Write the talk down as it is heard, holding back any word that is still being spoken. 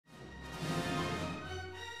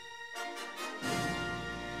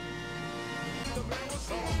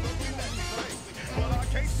Some looking at me crazy, but I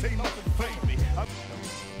can't say nothing fade me.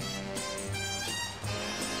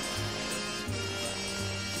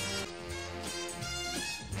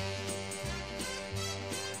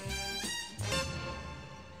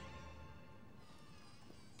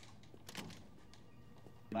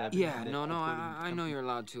 Yeah, no, I know you're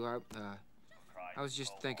allowed to. I was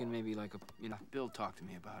just thinking maybe like Bill talked to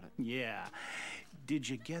me about it. Yeah. Did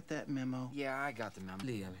you get that memo? Yeah, I got the memo.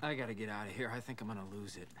 I gotta get out of here. I think I'm gonna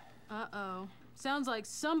lose it. Uh-oh. Sounds like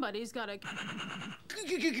somebody's gotta...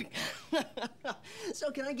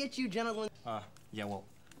 So can I get you gentlemen? Yeah, well,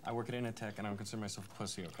 I work at Initech and I don't consider myself a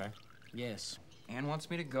pussy, okay? Yes. Anne wants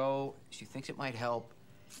me to go. She thinks it might help.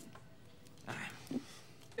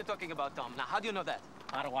 You're talking about Tom. Now, how do you know that?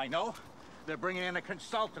 How do I know? They're bringing in a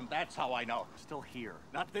consultant, that's how I know. Still here.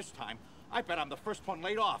 Not this time. I bet I'm the first one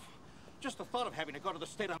laid off. Just the thought of having to go to the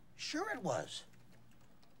state of... Sure it was.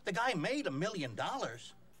 The guy made $1 million.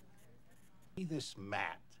 This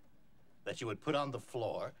mat that you would put on the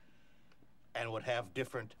floor and would have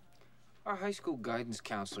different... Our high school guidance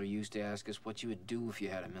counselor used to ask us what you would do if you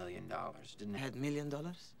had $1 million, didn't it? Had $1 million?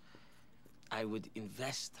 I would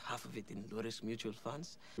invest half of it in low-risk mutual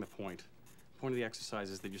funds. The point of the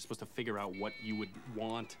exercise is that you're supposed to figure out what you would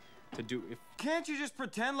want to do if... Can't you just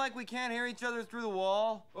pretend like we can't hear each other through the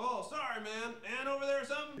wall? Oh, sorry, man. Ann over there or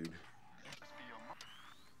something? The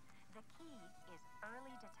key is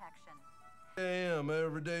early detection. A.m.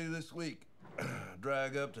 every day this week.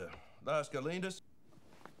 Drag up to Las Galindas.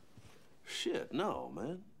 Shit, no,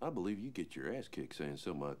 man. I believe you get your ass kicked saying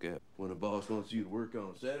something like that. When a boss wants you to work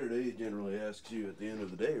on Saturday, he generally asks you at the end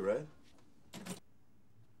of the day, right?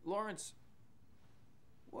 Lawrence,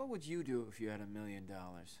 what would you do if you had $1 million?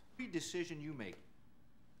 Every decision you make,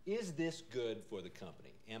 is this good for the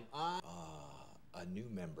company? Am I a new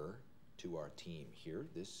member to our team here?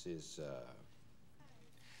 This is,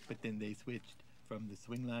 But then they switched from the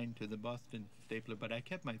swing line to the Boston stapler, but I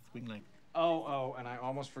kept my swing line. Oh, and I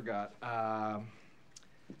almost forgot. I'm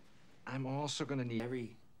also gonna need...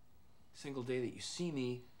 Every single day that you see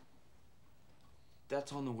me,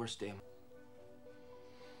 that's on the worst day.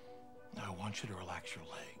 I want you to relax your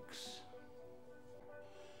legs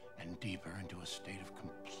and deeper into a state of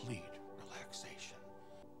complete relaxation.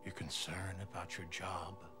 Your concern about your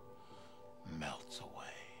job melts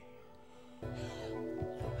away.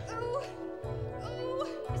 Ooh! Ooh!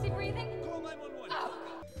 Is he breathing? Call 911. Oh.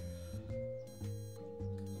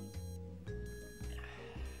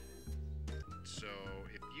 So,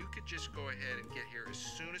 if you could just go ahead and get here as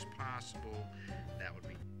soon as possible, that would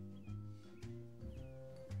be...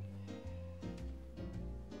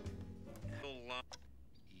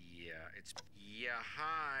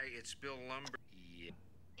 Hi, it's Bill Lumber. Yeah.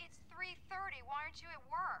 It's 3:30. Why aren't you at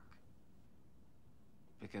work?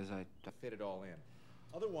 Because I fit it all in.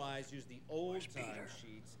 Otherwise, use the old time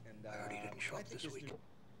sheets and I heard he didn't show up this week.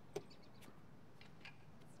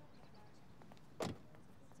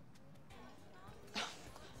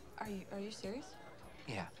 Are you serious?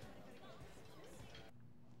 Yeah.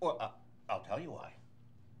 Well, I'll tell you why.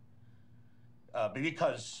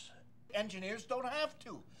 Because engineers don't have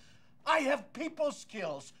to. I have people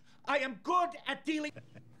skills. I am good at dealing.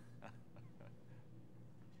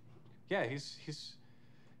 Yeah, he's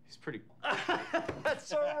pretty...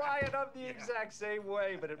 So, Ryan, I'm the exact same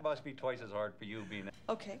way, but it must be twice as hard for you being...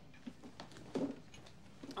 Okay.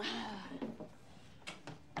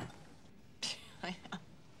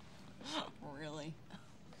 Really?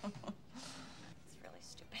 It's really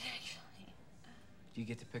stupid, actually. Do you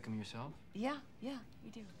get to pick them yourself? Yeah, you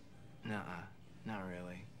do. Nuh-uh, not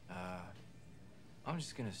really. I'm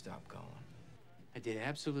just gonna stop going. I did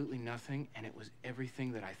absolutely nothing, and it was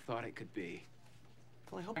everything that I thought it could be.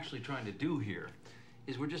 Well, I hope what we're actually trying to do here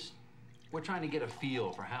is we're trying to get a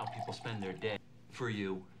feel for how people spend their day. For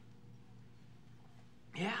you.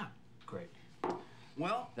 Yeah. Great.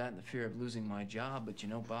 Well, that and the fear of losing my job, but you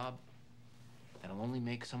know, Bob, that'll only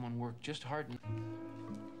make someone work just hard.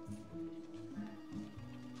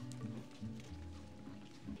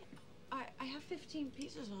 I have 15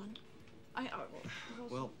 pieces on.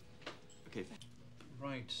 Well, okay.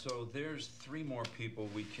 Right, so there's 3 more people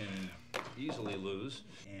we can easily lose.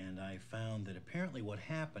 And I found that apparently what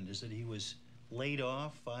happened is that he was laid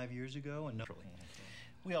off 5 years ago, and naturally,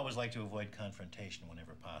 we always like to avoid confrontation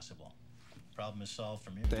whenever possible. Problem is solved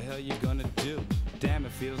from here. The hell you gonna do? Damn,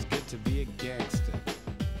 it feels good to be a gangster.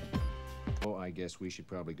 Oh, I guess we should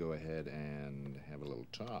probably go ahead and have a little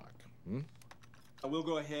talk, hmm? We'll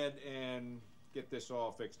go ahead and get this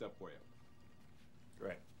all fixed up for you.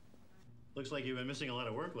 Great. Looks like you've been missing a lot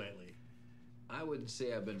of work lately. I wouldn't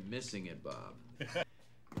say I've been missing it, Bob.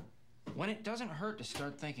 When it doesn't hurt to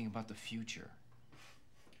start thinking about the future.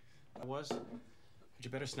 But you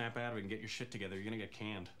better snap out of it and get your shit together. You're gonna get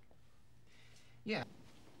canned. Yeah.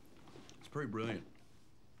 It's pretty brilliant.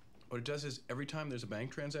 What it does is every time there's a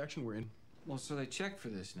bank transaction, we're in. Well, so they check for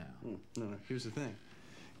this now. No, here's the thing.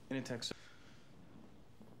 Initech.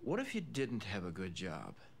 What if you didn't have a good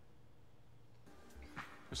job?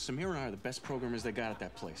 Samir and I are the best programmers they got at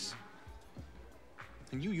that place.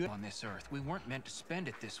 And you on this earth, we weren't meant to spend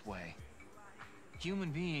it this way.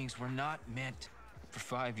 Human beings were not meant. For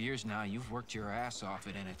 5 years now, you've worked your ass off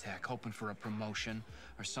at Initech, hoping for a promotion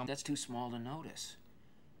or something. That's too small to notice.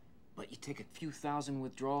 But you take a few thousand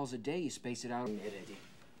withdrawals a day, you space it out.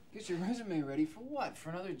 Get your resume ready for what? For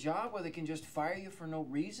another job where they can just fire you for no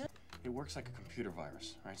reason? It works like a computer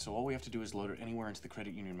virus, right? So all we have to do is load it anywhere into the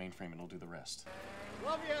credit union mainframe and it'll do the rest.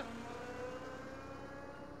 Love you.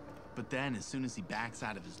 But then, as soon as he backs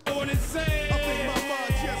out of his... Going insane! I think my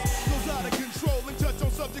mind just goes out of control and touch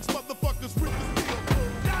on subjects motherfuckers rip the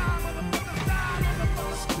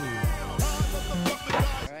steel.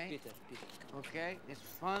 All right? Okay? It's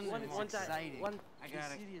fun and it's exciting. I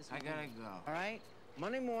gotta go. All right?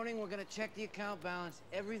 Monday morning, we're gonna check the account balance.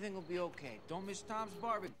 Everything will be okay. Don't miss Tom's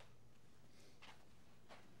barbecue.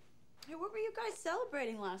 Hey, what were you guys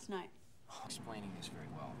celebrating last night? Explaining this very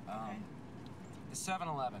well. The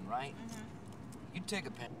 7-Eleven, right? You take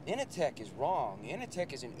a pen. Initech is wrong.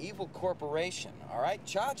 Initech is an evil corporation, all right?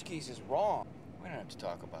 Tchotchkes is wrong. We don't have to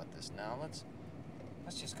talk about this now. Let's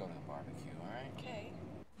just go to the barbecue, all right? Okay.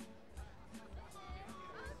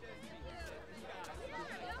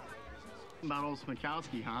 About old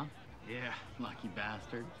Smachowski, huh? Yeah, lucky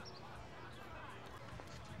bastard.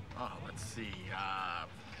 Oh, let's see,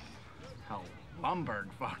 how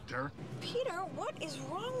Lumberg fucked her. Peter, what is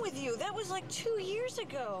wrong with you? That was like 2 years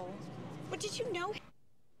ago. But did you know?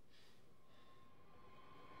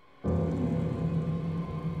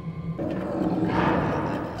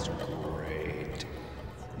 That's great.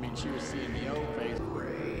 I mean, she was seeing the old face.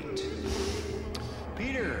 Great.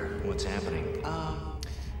 Peter, what's happening?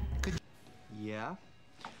 Yeah.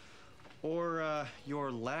 Or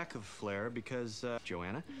your lack of flair, because,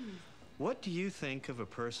 Joanna, what do you think of a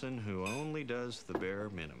person who only does the bare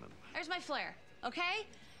minimum? There's my flair, okay?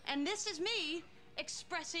 And this is me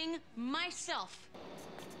expressing myself.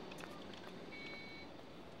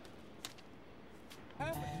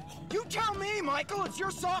 You tell me, Michael, it's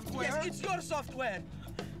your software. Yes, it's your software.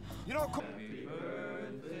 You don't call...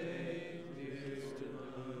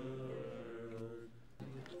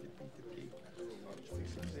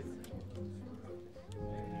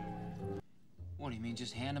 What do you mean,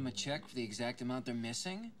 just hand them a check for the exact amount they're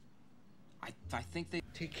missing? I think they...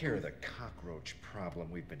 Take care of the cockroach problem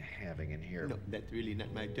we've been having in here. No, that's really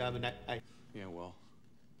not my job, and I... Yeah, well,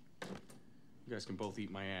 you guys can both eat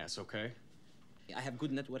my ass, okay? I have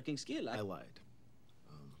good networking skill. I lied.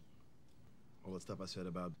 All the stuff I said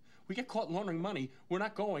about... We get caught laundering money, we're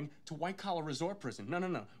not going to white-collar resort prison.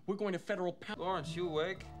 No. We're going to federal... Lawrence, you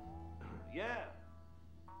awake? Yeah.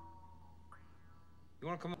 You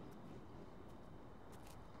wanna come...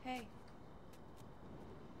 Hey.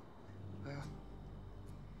 Well,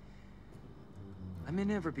 I may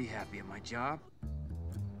never be happy at my job.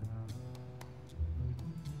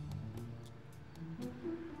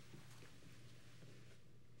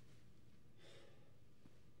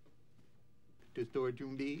 To storage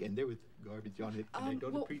room B, and there was garbage on it, and I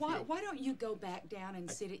don't appreciate. Why don't you go back down and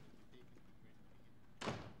sit it?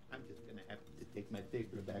 I'm just gonna have to take my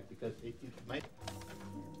stapler back because it's my stapler.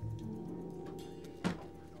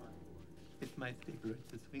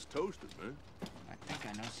 It's toasted, man. I think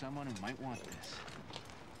I know someone who might want this.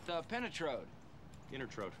 The penetrode.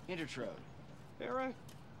 Intertrode. Intertrode. Yeah, right.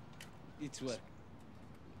 It's what?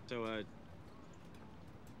 So,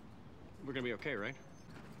 we're gonna be okay, right?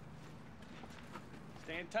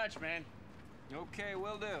 Stay in touch, man. Okay,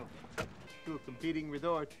 will do. To a competing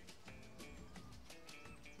resort.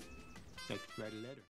 Let's write a letter.